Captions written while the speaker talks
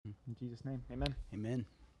Jesus' name, amen. Amen.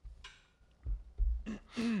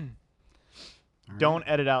 Don't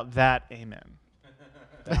edit out that amen.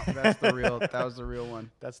 That's the real. That was the real one.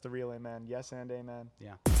 That's the real amen. Yes and amen.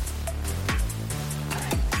 Yeah.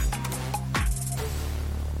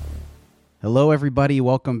 Hello, everybody.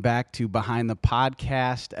 Welcome back to Behind the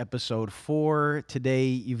Podcast, episode 4. Today,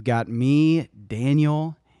 you've got me,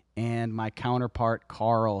 Daniel, and my counterpart,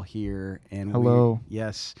 Carl, here. And Hello.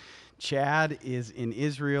 Yes. Chad is in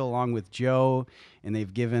Israel along with Joe, and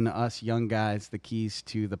they've given us young guys the keys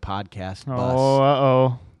to the podcast bus. Oh,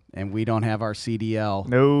 uh-oh. And we don't have our CDL.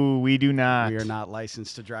 No, we do not. We are not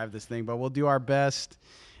licensed to drive this thing, but we'll do our best.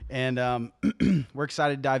 And we're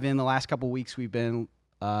excited to dive in. The last couple of weeks, we've been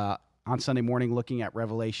on Sunday morning looking at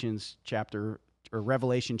Revelation chapters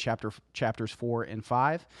 4 and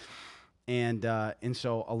 5, and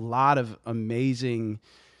so a lot of amazing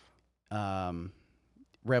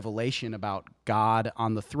revelation about God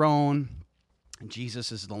on the throne.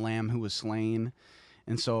 Jesus is the Lamb who was slain.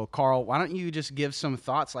 And so, Carl, why don't you just give some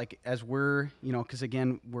thoughts, like as we're, because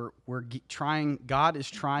again, we're trying. God is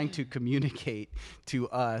trying to communicate to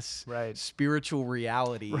us spiritual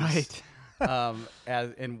realities, right?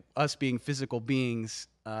 And us being physical beings,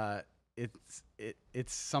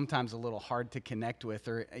 it's sometimes a little hard to connect with,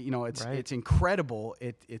 or it's incredible.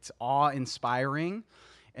 It's awe-inspiring,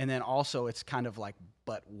 and then also it's kind of like,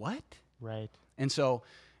 but what? Right. And so,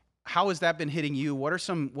 how has that been hitting you? What are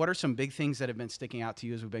some big things that have been sticking out to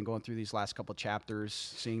you as we've been going through these last couple of chapters,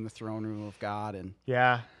 seeing the throne room of God? And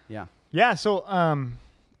yeah. So,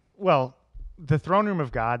 the throne room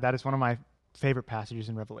of God, that is one of my favorite passages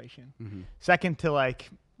in Revelation. Mm-hmm. Second to like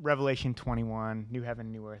Revelation 21, New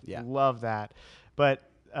Heaven, New Earth. Yeah. Love that. But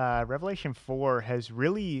Revelation 4 has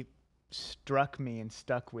really struck me and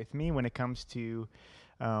stuck with me when it comes to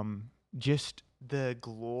just the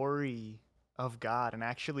glory of God and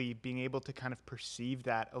actually being able to kind of perceive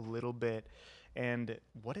that a little bit and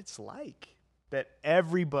what it's like that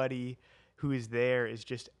everybody who is there is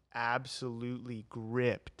just absolutely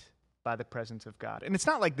gripped by the presence of God. And it's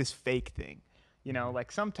not like this fake thing,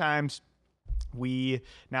 like sometimes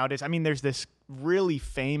nowadays, there's this really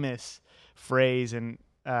famous phrase in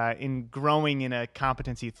growing in a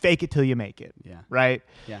competency, fake it till you make it. Yeah. Right.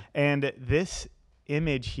 Yeah. And this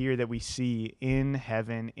image here that we see in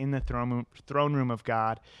heaven, in the throne room of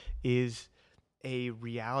God, is a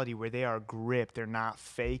reality where they are gripped. They're not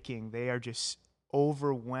faking. They are just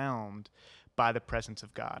overwhelmed by the presence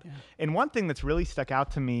of God. Yeah. And one thing that's really stuck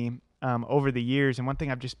out to me over the years, and one thing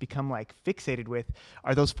I've just become like fixated with,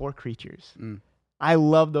 are those 4 creatures. Mm. I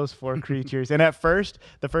love those 4 creatures. And at first,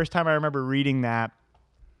 the first time I remember reading that,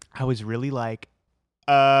 I was really like,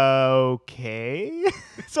 okay.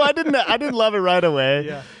 So I didn't love it right away.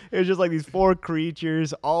 Yeah. It was just like these 4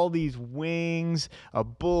 creatures, all these wings, a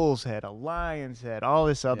bull's head, a lion's head, all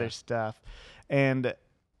this other stuff. And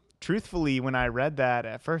truthfully, when I read that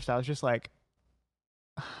at first, I was just like,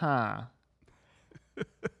 huh.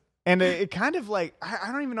 And it kind of like,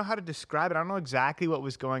 I don't even know how to describe it. I don't know exactly what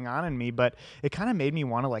was going on in me, but it kind of made me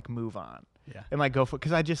want to like move on and like go for it.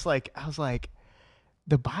 Cause I was like,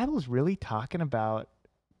 the Bible's really talking about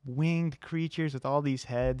winged creatures with all these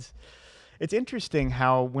heads. It's interesting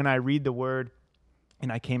how when I read the word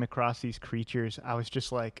and I came across these creatures, I was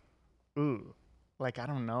just like, ooh, like, I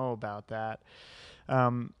don't know about that.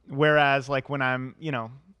 Whereas like when I'm,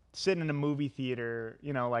 sitting in a movie theater,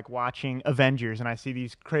 like watching Avengers, and I see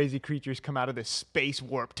these crazy creatures come out of this space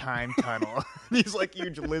warp time tunnel. These like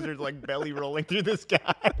huge lizards like belly rolling through the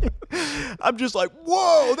sky. I'm just like,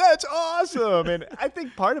 whoa, that's awesome. And I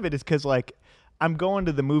think part of it is because like I'm going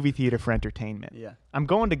to the movie theater for entertainment. Yeah. I'm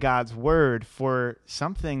going to God's word for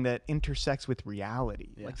something that intersects with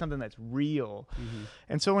reality, like something that's real. Mm-hmm.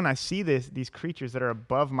 And so when I see these creatures that are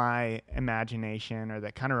above my imagination or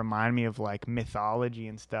that kind of remind me of like mythology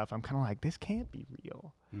and stuff, I'm kind of like, this can't be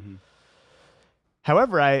real. Mm-hmm.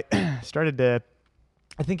 However, I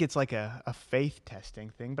think it's like a faith testing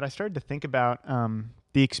thing, but I started to think about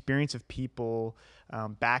the experience of people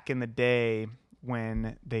back in the day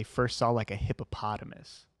when they first saw like a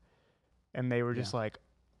hippopotamus, and they were just like,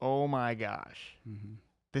 oh my gosh,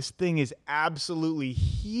 this thing is absolutely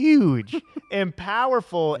huge and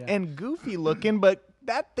powerful and goofy looking, but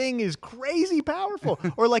that thing is crazy powerful.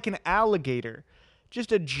 Or like an alligator,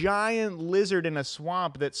 just a giant lizard in a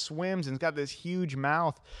swamp that swims and's got this huge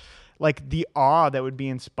mouth. Like the awe that would be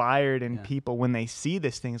inspired in people when they see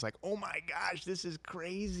this thing is like, oh my gosh, this is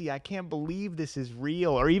crazy. I can't believe this is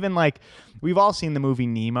real. Or even like, we've all seen the movie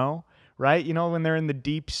Nemo, right? When they're in the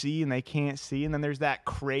deep sea and they can't see. And then there's that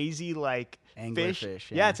crazy like anglerfish.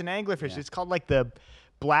 Yeah, it's an anglerfish. Yeah. It's called like the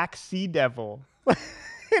black sea devil.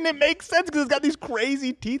 And it makes sense because it's got these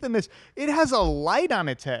crazy teeth in this. It has a light on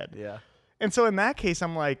its head. Yeah. And so in that case,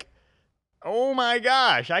 I'm like, oh my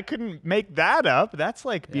gosh, I couldn't make that up. That's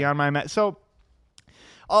like beyond my So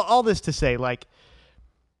all this to say, like,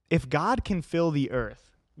 if God can fill the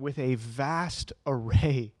earth with a vast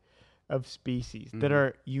array of species that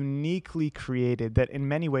are uniquely created, that in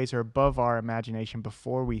many ways are above our imagination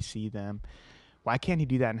before we see them, why can't he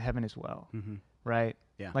do that in heaven as well? Right?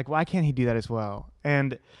 Yeah. Like, why can't he do that as well?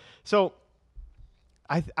 And so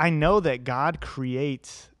I know that God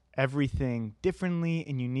creates everything differently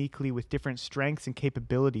and uniquely with different strengths and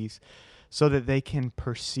capabilities so that they can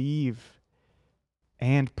perceive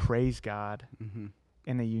and praise God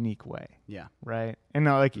in a unique way. Yeah. Right? And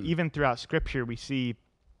like even throughout Scripture, we see,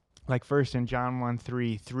 like first in John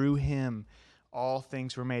 1:3, through him all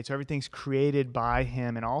things were made. So everything's created by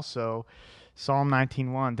him. And also Psalm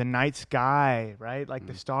 19:1, the night sky, right? Like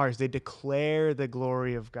the stars, they declare the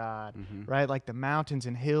glory of God, right? Like the mountains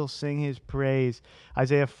and hills sing his praise.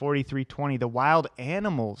 Isaiah 43:20, the wild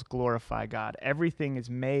animals glorify God. Everything is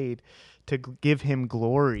made to give him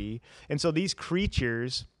glory. And so these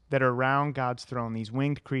creatures that are around God's throne, these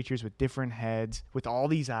winged creatures with different heads, with all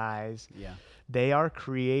these eyes, they are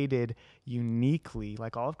created uniquely,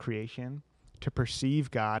 like all of creation, to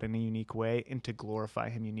perceive God in a unique way and to glorify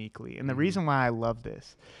him uniquely. And the reason why I love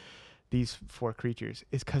these four creatures,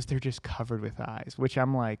 is because they're just covered with eyes, which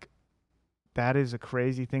I'm like, that is a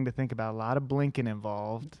crazy thing to think about. A lot of blinking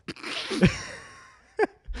involved.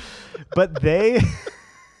 But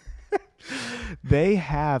they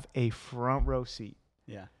have a front row seat.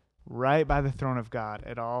 Yeah. Right by the throne of God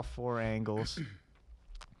at all four angles.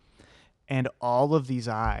 And all of these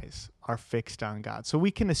eyes are fixed on God. So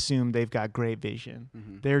we can assume they've got great vision.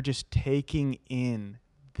 They're just taking in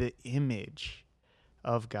the image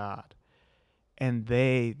of God. And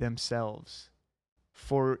they themselves,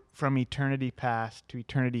 from eternity past to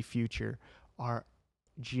eternity future, are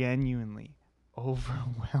genuinely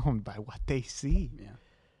overwhelmed by what they see. Yeah.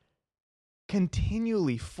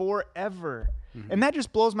 Continually, forever. And that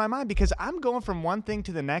just blows my mind because I'm going from one thing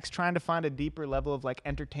to the next trying to find a deeper level of like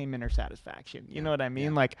entertainment or satisfaction. You know what I mean?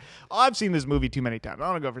 Yeah. Like, oh, I've seen this movie too many times. I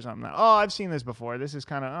want to go for something else. Oh, I've seen this before. This is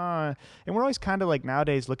kind of, and we're always kind of like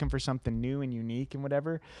nowadays looking for something new and unique and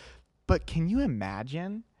whatever. But can you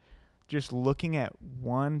imagine just looking at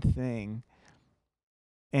one thing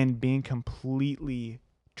and being completely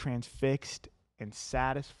transfixed and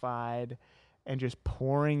satisfied and just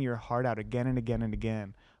pouring your heart out again and again and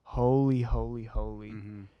again? Holy, holy, holy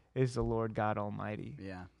is the Lord God Almighty.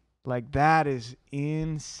 Yeah. Like, that is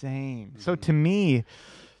insane. So to me,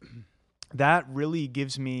 that really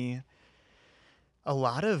gives me a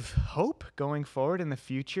lot of hope going forward in the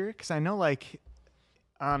future. Because I know, like,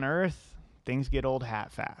 on earth, things get old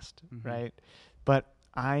hat fast, right? But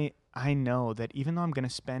I know that even though I'm going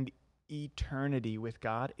to spend eternity with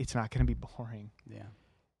God, it's not going to be boring. Yeah.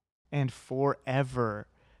 And forever,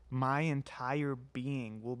 my entire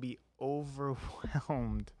being will be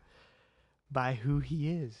overwhelmed by who he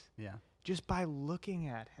is. Yeah. Just by looking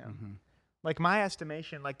at him. Like, my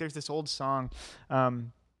estimation, like there's this old song,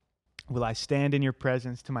 will I stand in your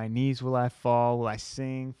presence, to my knees will I fall, will I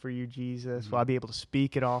sing for you, Jesus, will I be able to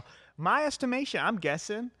speak at all? My estimation, I'm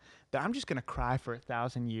guessing that I'm just going to cry for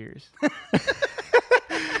 1,000 years.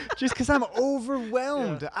 Just because I'm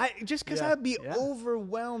overwhelmed. I'd be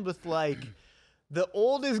overwhelmed with like, the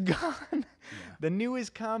old is gone, the new is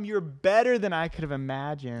come. You're better than I could have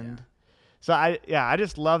imagined. Yeah. So I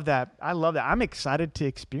just love that. I love that. I'm excited to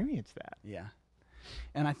experience that. Yeah.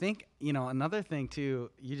 And I think, another thing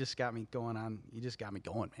too, you just got me going, man.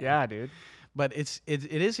 Yeah, dude. But it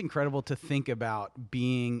is incredible to think about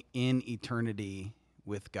being in eternity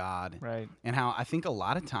with God. Right. And how I think a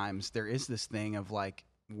lot of times there is this thing of like,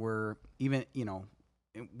 we're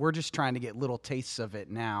just trying to get little tastes of it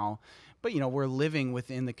now, but we're living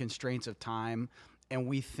within the constraints of time, and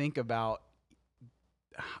we think about,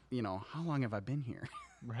 how long have I been here?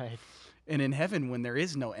 Right. And in heaven, when there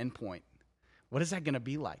is no endpoint, what is that going to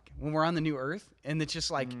be like when we're on the new earth? And it's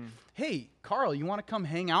just like, hey, Carl, you want to come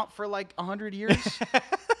hang out for like 100 years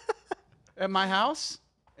at my house?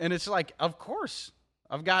 And it's like, of course,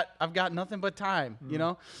 I've got nothing but time,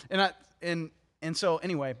 And so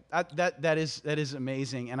anyway, that is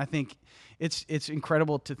amazing, and I think it's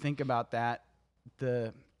incredible to think about that,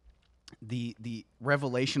 the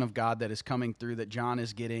revelation of God that is coming through, that John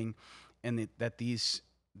is getting, and that these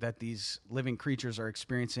living creatures are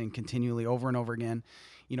experiencing continually over and over again.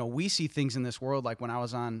 We see things in this world, like when I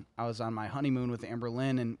was on my honeymoon with Amber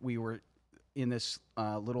Lynn, and we were in this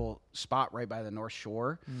little spot right by the North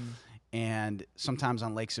Shore, and sometimes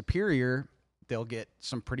on Lake Superior, they'll get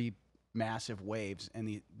some pretty massive waves,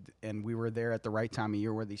 and we were there at the right time of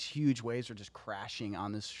year where these huge waves are just crashing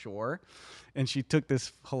on this shore. And she took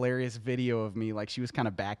this hilarious video of me, like she was kind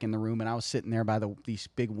of back in the room, and I was sitting there by these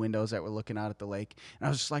big windows that were looking out at the lake, and I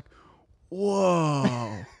was just like,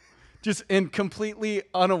 whoa. Just and completely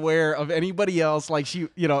unaware of anybody else. Like she,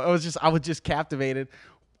 I was just captivated.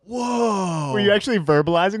 Whoa. Were you actually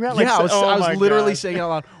verbalizing that? Yeah, I was literally saying it out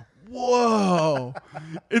loud. Whoa.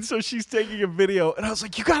 And so she's taking a video, and I was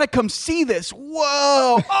like, you got to come see this.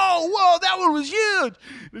 Whoa. Oh, whoa, that one was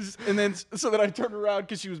huge. And then I turned around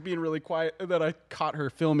because she was being really quiet, and then I caught her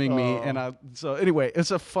filming me. And so anyway,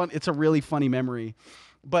 it's a really funny memory.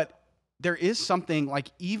 But there is something, like,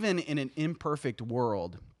 even in an imperfect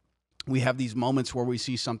world, we have these moments where we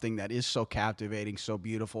see something that is so captivating, so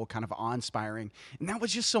beautiful, kind of awe-inspiring. And that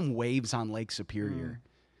was just some waves on Lake Superior.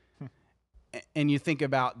 And you think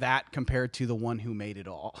about that compared to the one who made it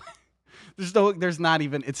all. There's not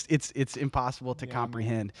even, it's impossible to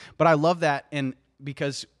comprehend. But I love that. And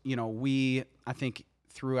because, I think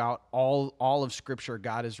throughout all of Scripture,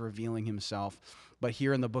 God is revealing himself. But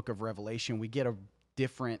here in the book of Revelation, we get a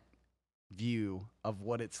different view of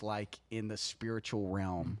what it's like in the spiritual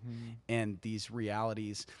realm and these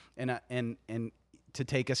realities. And to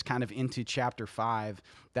take us kind of into chapter 5,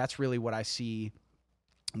 that's really what I see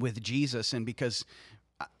with Jesus. And because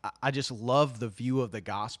I just love the view of the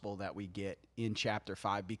gospel that we get in chapter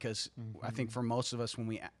 5, because I think for most of us,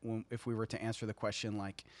 if we were to answer the question,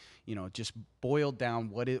 like, just boiled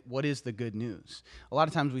down, what is the good news? A lot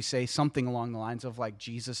of times we say something along the lines of, like,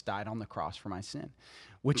 Jesus died on the cross for my sin,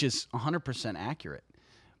 which is 100% accurate.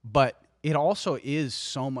 But it also is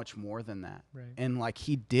so much more than that. Right. And, like,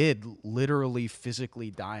 he did literally physically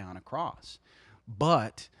die on a cross.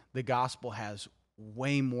 But the gospel has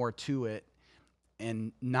way more to it,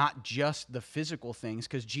 and not just the physical things,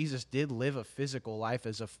 because Jesus did live a physical life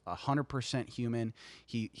as 100% human.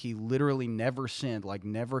 He literally never sinned, like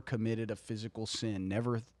never committed a physical sin,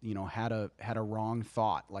 never had a wrong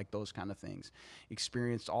thought, like those kind of things.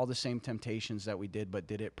 Experienced all the same temptations that we did, but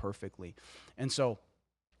did it perfectly. And so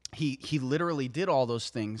he literally did all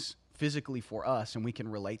those things physically for us, and we can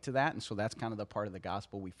relate to that. And so that's kind of the part of the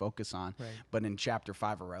gospel we focus on. Right. But in chapter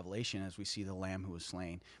 5 of Revelation, as we see the Lamb who was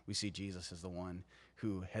slain, we see Jesus as the one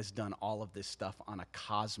who has done all of this stuff on a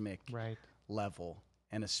cosmic level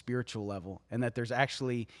and a spiritual level. And that there's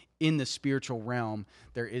actually, in the spiritual realm,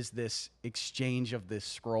 there is this exchange of this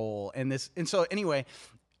scroll and this. And so anyway,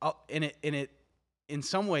 in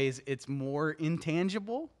some ways, it's more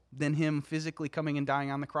intangible than him physically coming and dying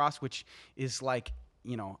on the cross, which is like,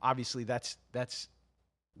 obviously that's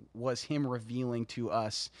was him revealing to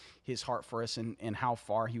us his heart for us and how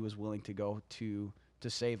far he was willing to go to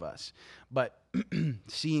save us. But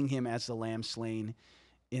seeing him as the Lamb slain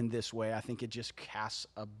in this way, I think it just casts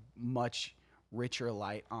a much richer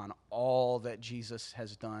light on all that Jesus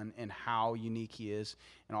has done and how unique he is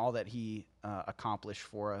and all that he accomplished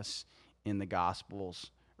for us in the Gospels,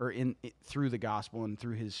 or through the gospel and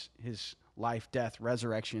through his life, death,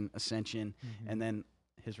 resurrection, ascension, and then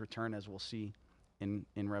his return, as we'll see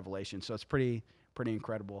in Revelation. So it's pretty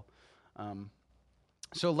incredible.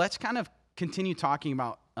 So let's kind of continue talking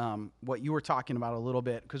about what you were talking about a little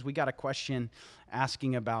bit, because we got a question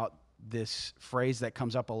asking about this phrase that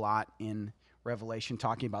comes up a lot in Revelation,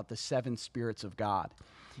 talking about the 7 spirits of God.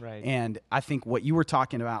 Right. And I think what you were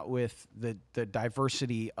talking about with the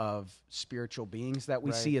diversity of spiritual beings that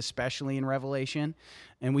we see, especially in Revelation,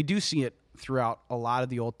 and we do see it throughout a lot of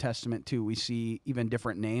the Old Testament too. We see even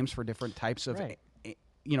different names for different types of,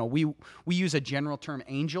 we use a general term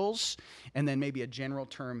angels, and then maybe a general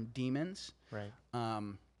term demons. Right.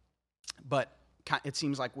 But it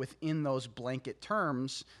seems like within those blanket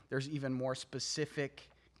terms, there's even more specific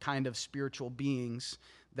kind of spiritual beings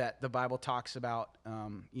that the Bible talks about.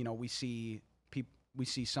 We see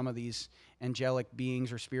some of these angelic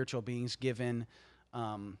beings or spiritual beings given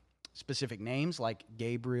specific names, like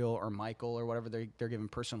Gabriel or Michael or whatever. They're given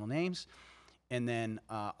personal names. And then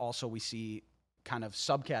also we see kind of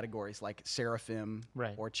subcategories like seraphim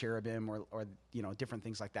or cherubim or different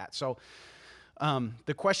things like that. So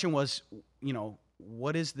the question was,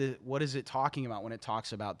 what is it talking about when it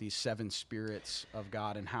talks about these 7 spirits of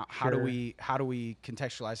God, and how do we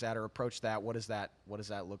contextualize that or approach that? What does that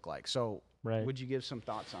look like? So would you give some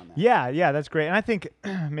thoughts on that? Yeah, that's great. And I think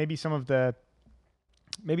maybe some of the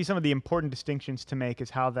important distinctions to make is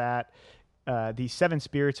how that these 7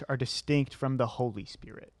 spirits are distinct from the Holy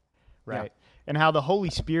Spirit, right? Yeah. And how the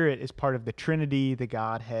Holy Spirit is part of the Trinity, the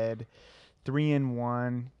Godhead, 3 in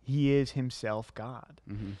 1. He is himself God.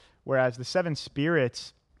 Mm-hmm. Whereas the 7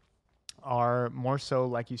 spirits are more so,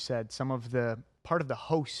 like you said, some of the part of the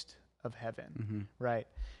host of heaven, right?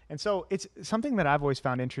 And so it's something that I've always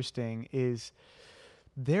found interesting is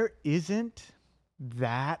there isn't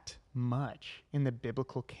that much in the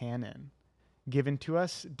biblical canon given to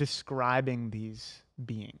us describing these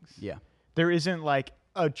beings. Yeah. There isn't like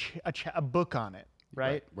a book on it,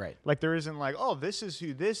 right? Right. Like there isn't like, oh, this is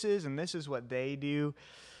who this is and this is what they do.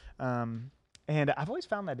 And I've always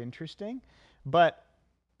found that interesting, but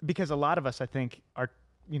because a lot of us, I think, are,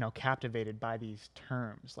 captivated by these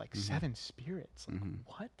terms like seven spirits, like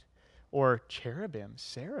what? Or cherubim,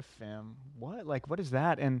 seraphim, what? Like, what is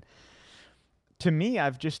that? And to me,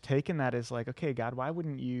 I've just taken that as like, okay, God, why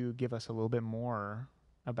wouldn't you give us a little bit more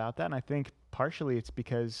about that? And I think partially it's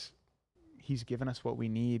because he's given us what we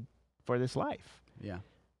need for this life. Yeah.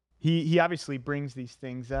 He obviously brings these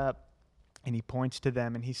things up and he points to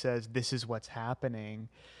them and he says, this is what's happening.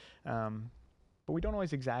 But we don't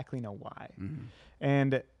always exactly know why.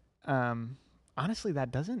 And honestly,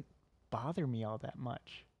 that doesn't bother me all that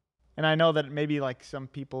much. And I know that maybe like some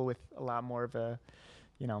people with a lot more of a,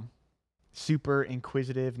 super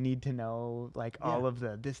inquisitive need to know like all of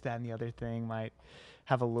the this, that, and the other thing might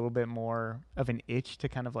have a little bit more of an itch to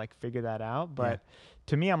kind of like figure that out. But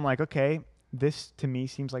to me, I'm like, okay, this to me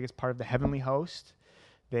seems like it's part of the heavenly host.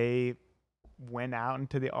 They went out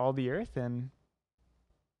into all the earth and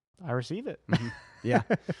I receive it. Yeah.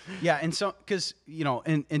 And so, cause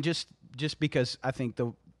and just because I think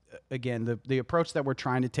the approach that we're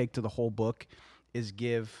trying to take to the whole book is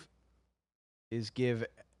give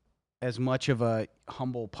as much of a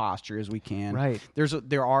humble posture as we can. Right.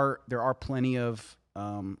 There are plenty of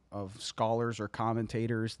scholars or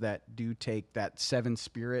commentators that do take that seven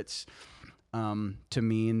spirits to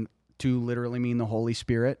literally mean the Holy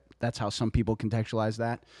Spirit. That's how some people contextualize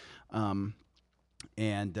that.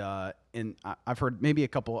 And I've heard maybe a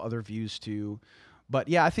couple other views too, but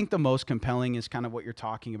yeah, I think the most compelling is kind of what you're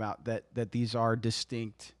talking about, that these are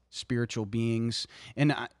distinct spiritual beings.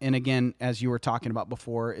 And again, as you were talking about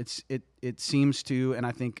before, it seems to, and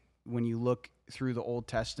I think when you look through the Old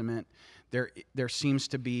Testament, there seems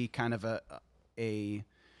to be kind of a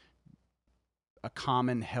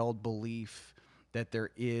common held belief that there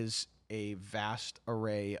is a vast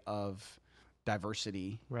array of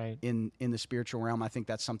diversity in the spiritual realm. I think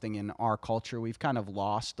that's something in our culture we've kind of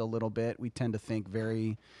lost a little bit. We tend to think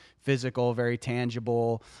very physical, very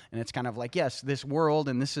tangible, and it's kind of like, yes, this world,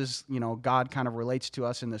 and this is, God kind of relates to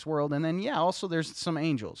us in this world, and then also there's some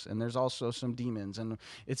angels and there's also some demons, and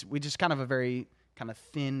we just kind of a very kind of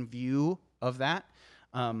thin view of that,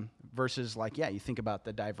 versus like, you think about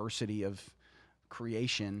the diversity of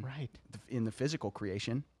creation in the physical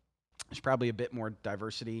creation. There's probably a bit more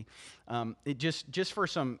diversity. It just for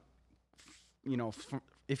some,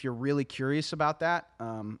 if you're really curious about that,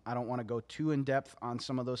 I don't want to go too in depth on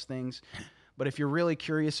some of those things, but if you're really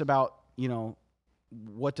curious about,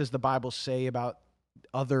 what does the Bible say about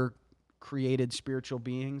other created spiritual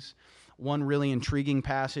beings? One really intriguing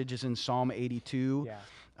passage is in Psalm 82.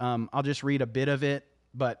 I'll just read a bit of it,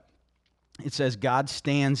 but it says, God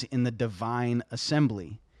stands in the divine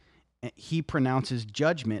assembly. He pronounces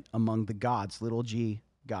judgment among the gods, little g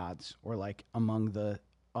gods, or like among the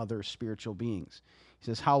other spiritual beings. He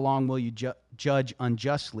says, how long will you judge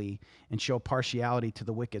unjustly and show partiality to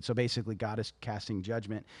the wicked? So basically, God is casting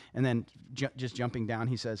judgment. And then just jumping down,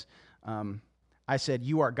 he says, I said,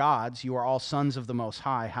 you are gods, you are all sons of the Most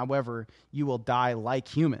High. However, you will die like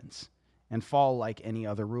humans and fall like any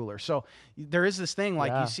other ruler. So there is this thing,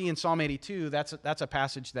 like you see in Psalm 82, that's a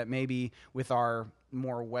passage that maybe with our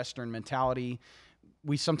more Western mentality,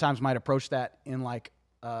 we sometimes might approach that in like,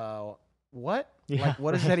 what? Yeah, like,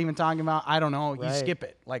 what is that even talking about? I don't know. You skip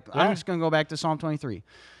it. Like, I'm just going to go back to Psalm 23.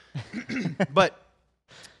 But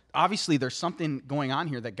obviously there's something going on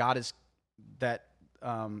here that God is, that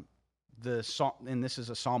the psalm, and this is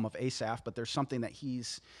a psalm of Asaph, but there's something that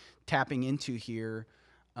he's tapping into here,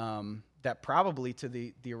 that probably to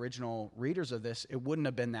the original readers of this, it wouldn't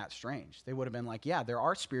have been that strange. They would have been like, yeah, there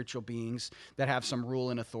are spiritual beings that have some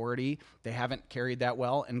rule and authority. They haven't carried that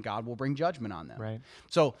well, and God will bring judgment on them. Right.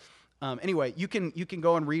 So anyway, you can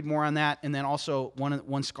go and read more on that. And then also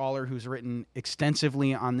one scholar who's written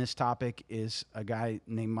extensively on this topic is a guy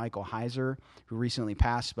named Michael Heiser, who recently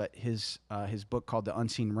passed, but his book called The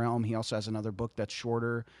Unseen Realm. He also has another book that's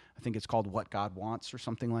shorter. I think it's called What God Wants or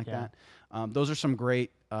something like that. Those are some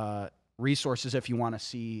great resources if you want to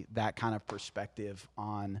see that kind of perspective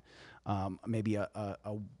on maybe a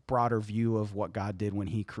broader view of what God did when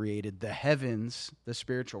he created the heavens, the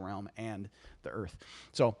spiritual realm, and the earth.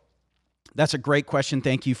 So that's a great question.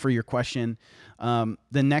 Thank you for your question. The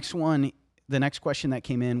next one the next question that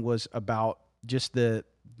came in was about just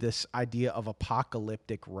this idea of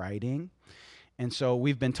apocalyptic writing. And so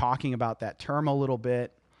we've been talking about that term a little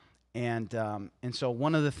bit. And so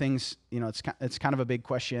one of the things, it's kind of a big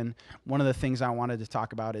question. One of the things I wanted to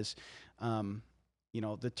talk about is,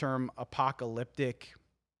 the term apocalyptic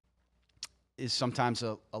is sometimes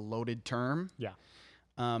a loaded term. Yeah.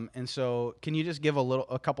 And so can you just give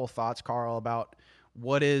a couple thoughts, Carl, about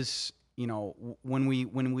what is, when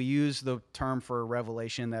we use the term for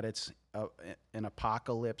Revelation that it's an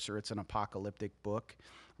apocalypse or it's an apocalyptic book,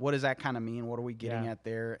 what does that kind of mean? What are we getting at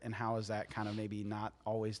there? And how is that kind of maybe not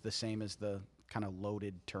always the same as the kind of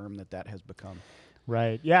loaded term that has become?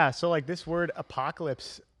 Right. Yeah. So like this word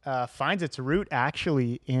apocalypse finds its root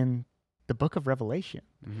actually in the book of Revelation.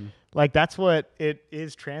 Mm-hmm. Like that's what it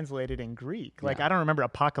is translated in Greek. Like I don't remember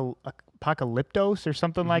apocalyptos or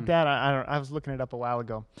something like that. I was looking it up a while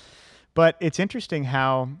ago. But it's interesting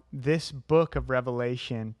how this book of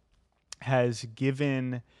Revelation has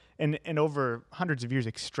given and over hundreds of years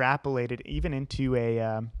extrapolated even into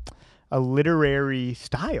a literary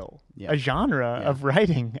style, a genre of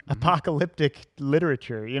writing, apocalyptic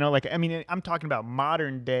literature. I'm talking about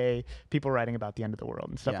modern day people writing about the end of the world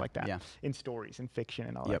and stuff like that in stories and fiction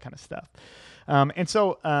and all that kind of stuff. And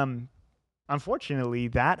so, unfortunately,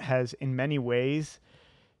 that has in many ways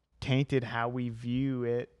tainted how we view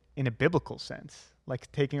it in a biblical sense.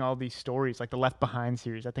 Like taking all these stories, like the Left Behind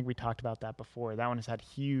series. I think we talked about that before. That one has had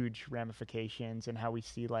huge ramifications in how we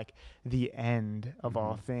see like the end of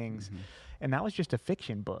all things. Mm-hmm. And that was just a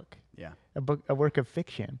fiction book. Yeah. A work of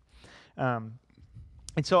fiction. And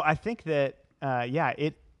so I think that,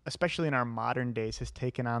 it, especially in our modern days, has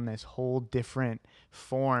taken on this whole different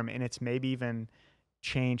form, and it's maybe even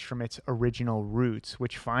changed from its original roots,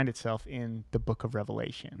 which find itself in the book of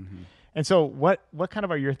Revelation. Mm-hmm. And so what kind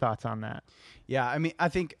of are your thoughts on that? Yeah, I mean, I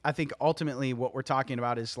think ultimately what we're talking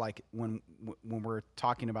about is like when we're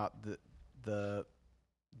talking about the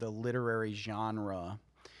literary genre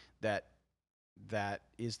that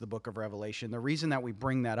is the book of Revelation. The reason that we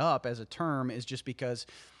bring that up as a term is just because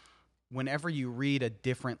whenever you read a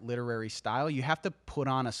different literary style, you have to put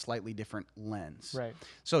on a slightly different lens. Right.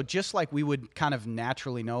 So just like we would kind of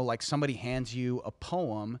naturally know, like somebody hands you a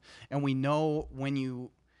poem, and we know when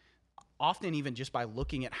you often even just by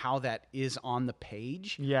looking at how that is on the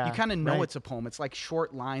page, you kind of know it's a poem. It's like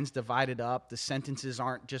short lines divided up. The sentences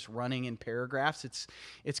aren't just running in paragraphs.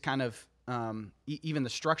 It's kind of even the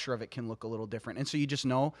structure of it can look a little different. And so you just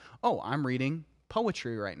know, oh, I'm reading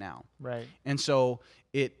poetry right now. Right. And so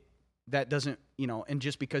that doesn't, and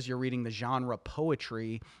just because you're reading the genre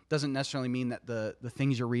poetry doesn't necessarily mean that the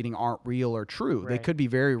things you're reading aren't real or true. Right. They could be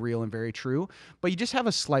very real and very true, but you just have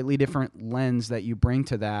a slightly different lens that you bring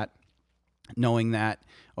to that, knowing that,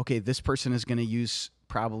 okay, this person is going to use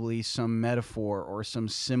probably some metaphor or some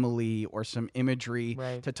simile or some imagery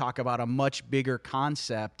to talk about a much bigger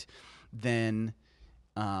concept than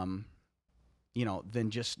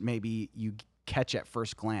just maybe you catch at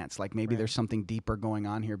first glance. Like maybe there's something deeper going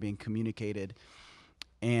on here being communicated,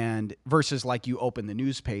 and versus like you open the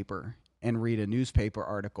newspaper and read a newspaper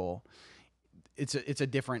article, it's a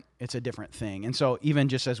different thing. And so even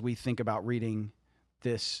just as we think about reading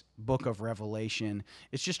this book of Revelation,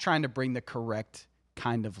 it's just trying to bring the correct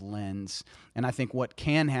kind of lens. And I think what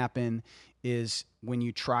can happen is when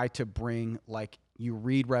you try to bring, like you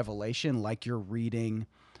read Revelation like you're reading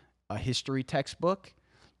a history textbook,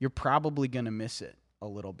 you're probably going to miss it a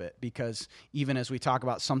little bit, because even as we talk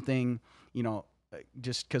about something,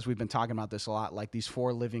 just because we've been talking about this a lot, like these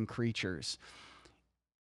 4 living creatures,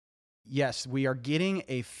 yes, we are getting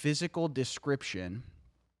a physical description,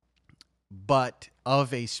 but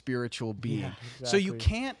of a spiritual being. Yeah, exactly. So you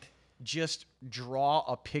can't just draw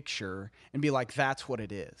a picture and be like, that's what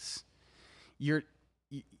it is. You're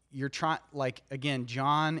trying, like, again,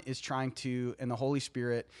 John is trying to, and the Holy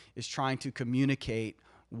Spirit is trying to communicate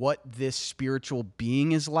what this spiritual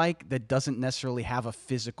being is like that doesn't necessarily have a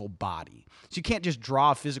physical body. So you can't just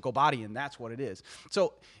draw a physical body and that's what it is.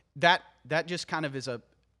 So that just kind of is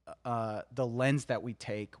the lens that we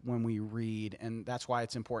take when we read, and that's why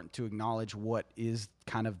it's important to acknowledge what is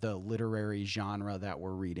kind of the literary genre that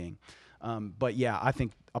we're reading. But yeah, I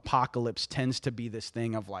think apocalypse tends to be this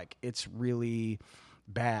thing of like, it's really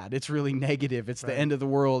bad, it's really negative, it's the end of the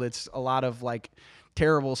world, it's a lot of like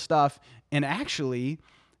terrible stuff. And actually,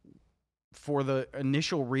 for the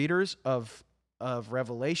initial readers of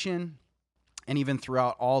Revelation, and even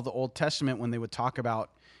throughout all the Old Testament, when they would talk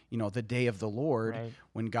about the day of the Lord,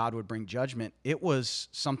 when God would bring judgment, it was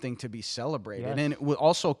something to be celebrated. Yes. And it was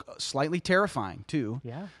also slightly terrifying too.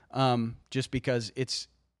 Yeah. Just because it's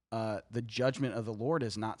the judgment of the Lord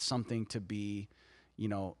is not something to be,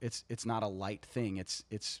 it's not a light thing.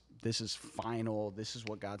 This is final. This is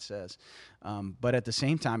what God says. But at the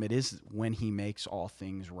same time, it is when he makes all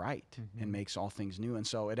things right and makes all things new. And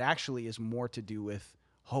so it actually is more to do with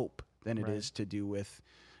hope than it is to do with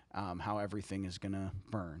how everything is going to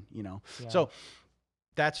burn, Yeah. So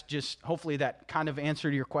that's just, hopefully that kind of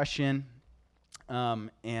answered your question.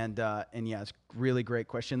 And yeah, it's a really great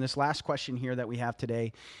question. This last question here that we have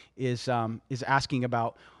today is asking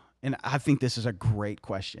about, and I think this is a great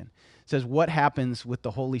question. It says, what happens with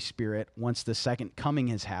the Holy Spirit once the second coming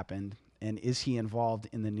has happened, and is he involved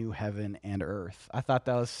in the new heaven and earth? I thought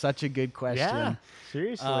that was such a good question. Yeah,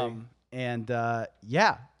 seriously.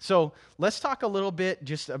 So let's talk a little bit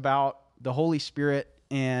just about the Holy Spirit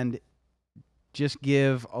and just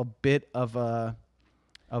give a bit of a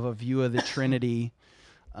view of the Trinity.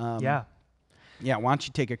 Why don't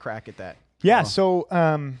you take a crack at that? Yeah. So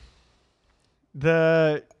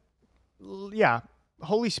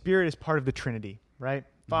Holy Spirit is part of the Trinity, right?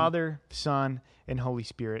 Father, Son, and Holy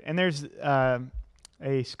Spirit. And there's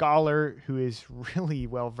a scholar who is really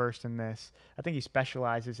well versed in this. I think he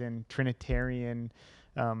specializes in Trinitarian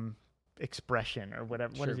expression or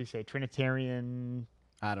whatever. What does he say? Trinitarian.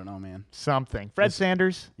 I don't know, man. Something. Fred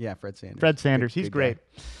Sanders. Yeah, Fred Sanders. Fred Sanders. He's great.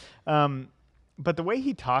 But the way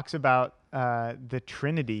he talks about the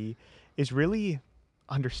Trinity is really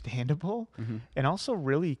understandable and also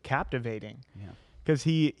really captivating. Yeah. Because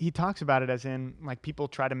he talks about it as in, like, people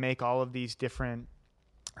try to make all of these different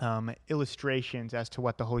illustrations as to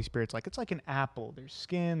what the Holy Spirit's like. It's like an apple. There's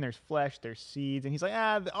skin, there's flesh, there's seeds. And he's like,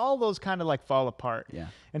 all those kind of like fall apart. Yeah.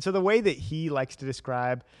 And so the way that he likes to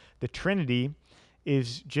describe the Trinity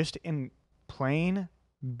is just in plain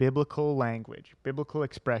biblical language, biblical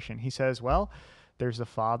expression. He says, well, there's the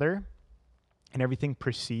Father, and everything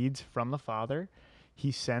proceeds from the Father.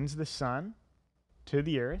 He sends the Son to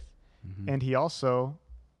the earth, and he also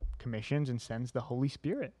commissions and sends the Holy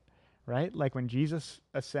Spirit, right? Like when Jesus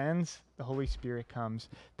ascends, the Holy Spirit comes.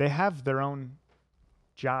 They have their own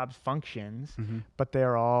jobs, functions, but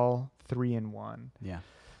they're all three in one. Yeah.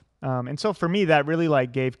 And so for me, that really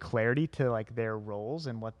like gave clarity to like their roles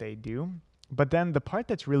and what they do. But then the part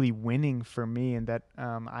that's really winning for me, and that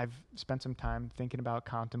I've spent some time thinking about,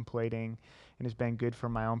 contemplating, and has been good for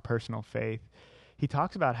my own personal faith, he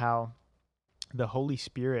talks about how the Holy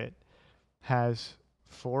Spirit has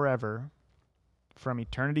forever, from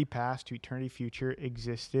eternity past to eternity future,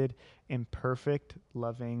 existed in perfect,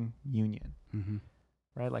 loving union.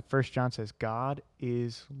 Right? Like 1 John says, God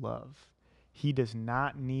is love. He does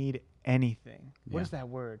not need anything. What is that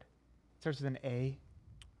word? It starts with an A.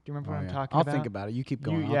 Do you remember what I'm talking about? I'll think about it. You keep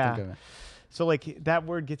going. I'll think of it. So like that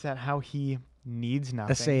word gets at how he needs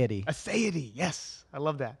nothing. Aseity. Aseity. Yes. I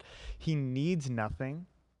love that. He needs nothing.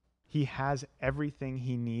 He has everything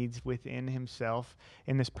he needs within himself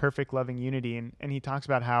in this perfect loving unity. And he talks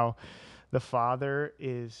about how the Father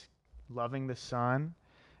is loving the Son,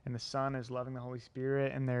 and the Son is loving the Holy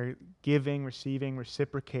Spirit, and they're giving, receiving,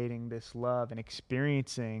 reciprocating this love and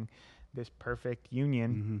experiencing this perfect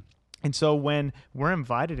union. And so when we're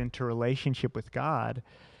invited into relationship with God,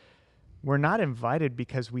 we're not invited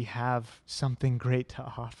because we have something great to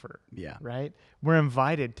offer. Yeah. Right? We're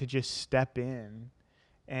invited to just step in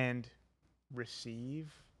and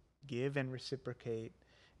receive, give, and reciprocate,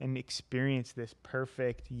 and experience this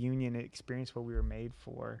perfect union, experience what we were made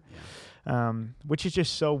for, which is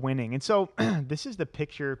just so winning. And so this is the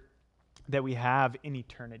picture that we have in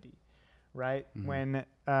eternity, right? When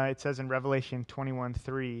it says in Revelation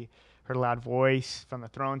 21:3, heard a loud voice from the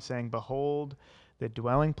throne saying, behold, the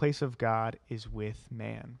dwelling place of God is with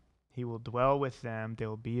man. He will dwell with them. They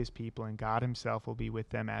will be his people, and God himself will be with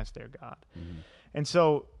them as their God. And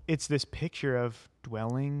so it's this picture of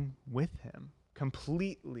dwelling with him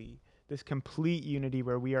completely, this complete unity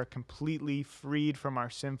where we are completely freed from our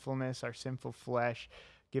sinfulness, our sinful flesh,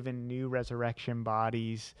 given new resurrection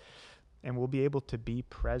bodies, and we'll be able to be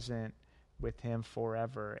present with him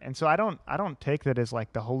forever. And so I don't take that as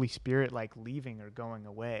like the Holy Spirit like leaving or going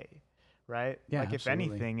away, right? Yeah, like absolutely.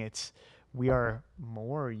 If anything, it's we are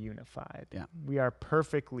more unified. Yeah. We are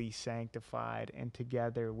perfectly sanctified and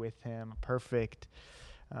together with him, a perfect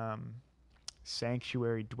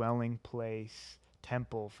sanctuary, dwelling place,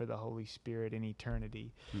 temple for the Holy Spirit in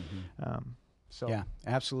eternity. Yeah,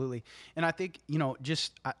 absolutely. And I think,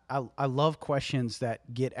 I love questions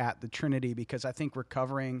that get at the Trinity, because I think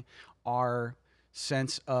recovering our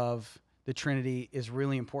sense of the Trinity is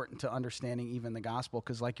really important to understanding even the gospel.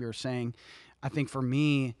 Because like you were saying, I think for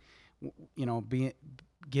me,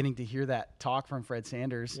 getting to hear that talk from Fred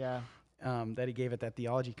Sanders that he gave at that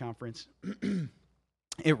theology conference,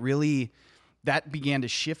 it really, that began to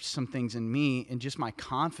shift some things in me and just my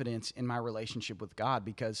confidence in my relationship with God,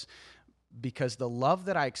 because the love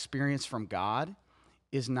that I experience from God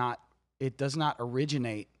it does not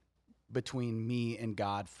originate between me and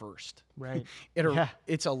God first. Right.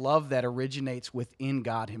 It's a love that originates within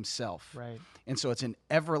God himself. Right. And so it's an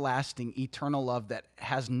everlasting, eternal love that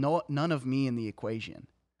has none of me in the equation.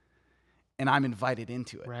 And I'm invited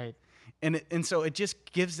into it. Right. And so it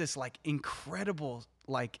just gives this like incredible,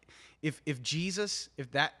 like if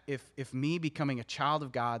me becoming a child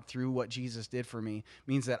of God through what Jesus did for me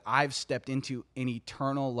means that I've stepped into an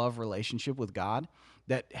eternal love relationship with God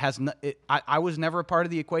that has I was never a part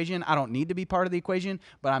of the equation. I don't need to be part of the equation,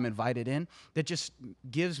 but I'm invited in. That just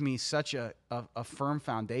gives me such a firm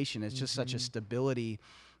foundation. It's just such a stability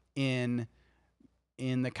in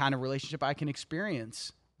the kind of relationship I can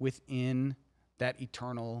experience within that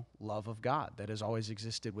eternal love of God that has always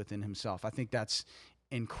existed within himself. I think that's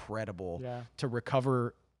incredible to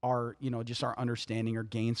recover our, just our understanding, or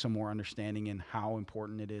gain some more understanding in how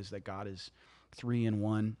important it is that God is 3 in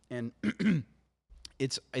 1. And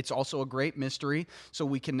it's also a great mystery, so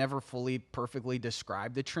we can never fully perfectly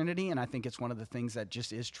describe the Trinity. And I think it's one of the things that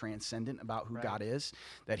just is transcendent about who God is,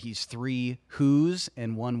 that he's 3 who's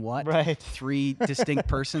and 1 what, 3 distinct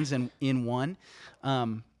persons in one.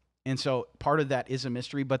 And so part of that is a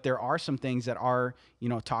mystery, but there are some things that are,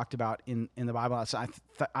 talked about in the Bible. So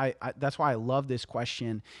that's why I love this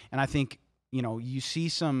question. And I think, you see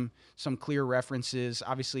some clear references,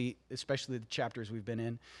 obviously, especially the chapters we've been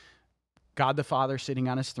in. God the Father sitting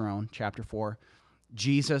on his throne, chapter 4.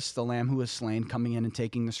 Jesus, the Lamb who was slain, coming in and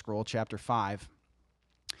taking the scroll, chapter 5.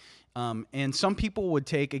 And some people would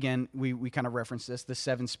take, again, we kind of reference this, the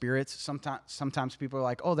 7 spirits. Sometimes people are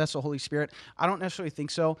like, oh, that's the Holy Spirit. I don't necessarily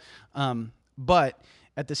think so. But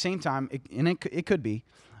at the same time, it could be.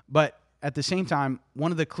 But at the same time,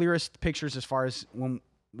 one of the clearest pictures as far as when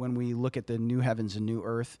we look at the new heavens and new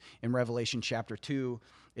earth in Revelation chapter 2,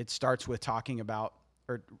 it starts with talking about,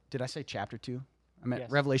 or did I say chapter 2? I meant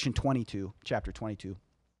Revelation 22, chapter 22.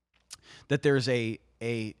 That there's a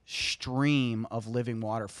stream of living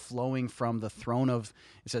water flowing from the throne of,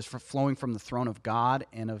 it says, flowing from the throne of God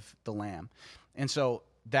and of the Lamb. And so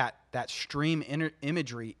that stream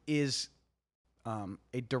imagery is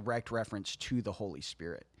a direct reference to the Holy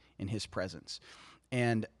Spirit in his presence.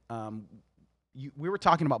 And we were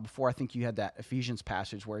talking about before, I think you had that Ephesians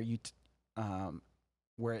passage where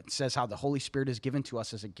where it says how the Holy Spirit is given to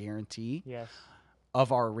us as a guarantee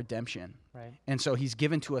of our redemption. Right. And so he's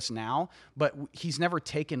given to us now, but he's never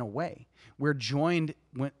taken away. We're joined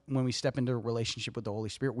when we step into a relationship with the Holy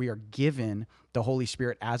Spirit. We are given the Holy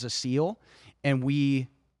Spirit as a seal, and we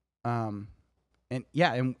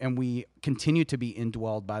we continue to be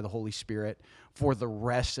indwelled by the Holy Spirit for the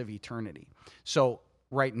rest of eternity. So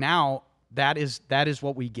right now, that is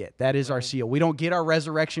what we get. That is our seal. We don't get our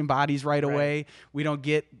resurrection bodies right away. We don't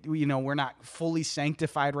get, we're not fully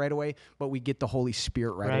sanctified right away, but we get the Holy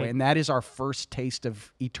Spirit right away. And that is our first taste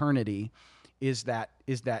of eternity, is that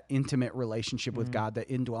intimate relationship with God, the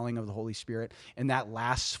indwelling of the Holy Spirit, and that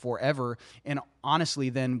lasts forever. And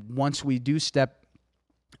honestly, then once we do step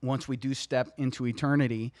into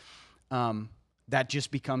eternity, that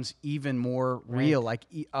just becomes even more real, like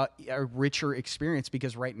a richer experience,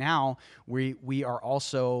 because right now we are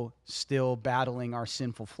also still battling our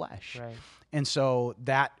sinful flesh. Right. And so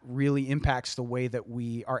that really impacts the way that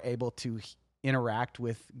we are able to interact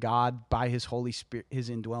with God by his Holy Spirit, his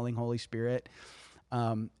indwelling Holy Spirit.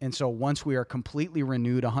 And so once we are completely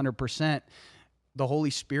renewed 100%, the Holy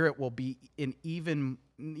Spirit will be in even,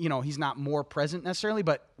 he's not more present necessarily,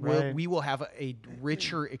 but we will have a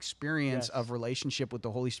richer experience of relationship with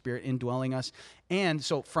the Holy Spirit indwelling us. And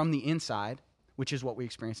so from the inside, which is what we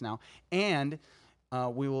experience now, and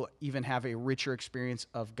we will even have a richer experience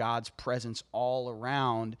of God's presence all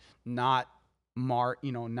around, not marred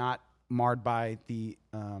by the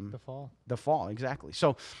fall. The fall, exactly.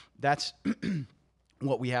 So that's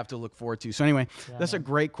what we have to look forward to. So anyway, that's a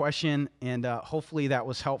great question, and hopefully that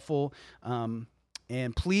was helpful.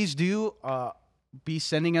 And please do be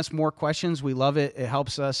sending us more questions. We love it. It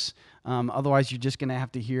helps us. Otherwise, you're just going to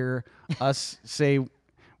have to hear us say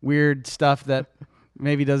weird stuff that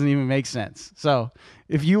maybe doesn't even make sense. So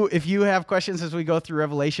if you have questions as we go through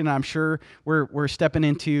Revelation, I'm sure we're stepping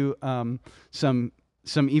into some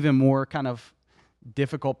even more kind of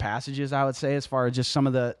difficult passages, I would say, as far as just some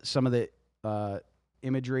of the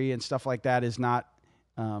imagery and stuff like that is not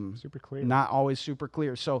super clear. Not always super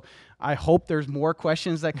clear. So I hope there's more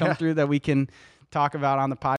questions that come through that we can talk about on the podcast.